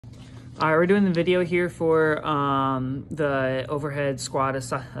We're doing the video here for the overhead squat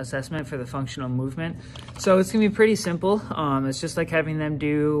assessment for the functional movement. So it's gonna be pretty simple. It's just like having them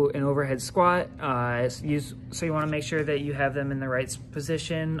do an overhead squat. So you wanna make sure that you have them in the right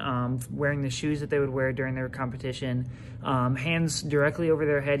position, wearing the shoes that they would wear during their competition. Hands directly over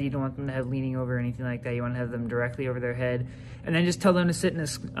their head. You don't want them to have leaning over or anything like that. You wanna have them directly over their head. And then just tell them to sit in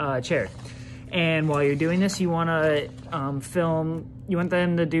a chair. And while you're doing this, you want to you want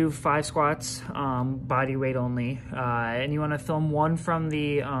them to do 5 squats, body weight only. And you want to film one from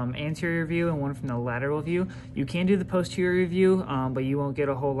the anterior view and one from the lateral view. You can do the posterior view, but you won't get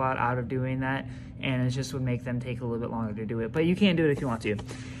a whole lot out of doing that. And it just would make them take a little bit longer to do it. But you can do it if you want to.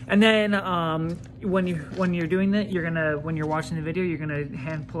 And then when you're doing that, when you're watching the video, you're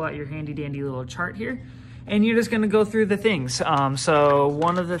gonna pull out your handy dandy little chart here. And you're just going to go through the things. So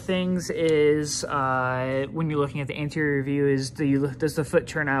one of the things is when you're looking at the anterior view is does the foot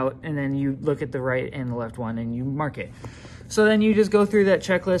turn out, and then you look at the right and the left one and you mark it. So then you just go through that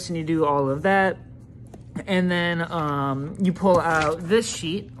checklist and you do all of that. And then you pull out this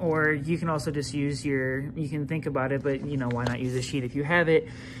sheet, or you can also just use you can think about it, but why not use a sheet if you have it,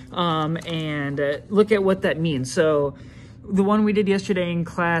 and look at what that means. So the one we did yesterday in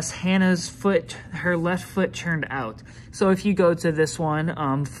class, Hannah's foot, her left foot turned out. So if you go to this one,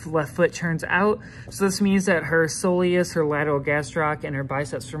 left foot turns out. So this means that her soleus, her lateral gastroc, and her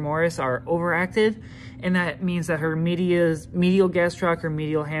biceps femoris are overactive. And that means that her medial gastroc, her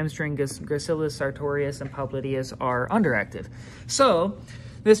medial hamstring, gracilis, sartorius, and popliteus are underactive. So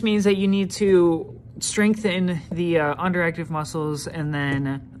this means that you need to strengthen the underactive muscles and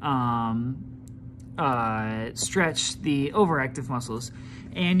then stretch the overactive muscles.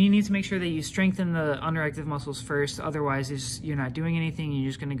 And you need to make sure that you strengthen the underactive muscles first, otherwise you're not doing anything, you're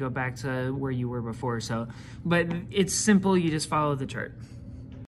just going to go back to where you were before. But it's simple, you just follow the chart.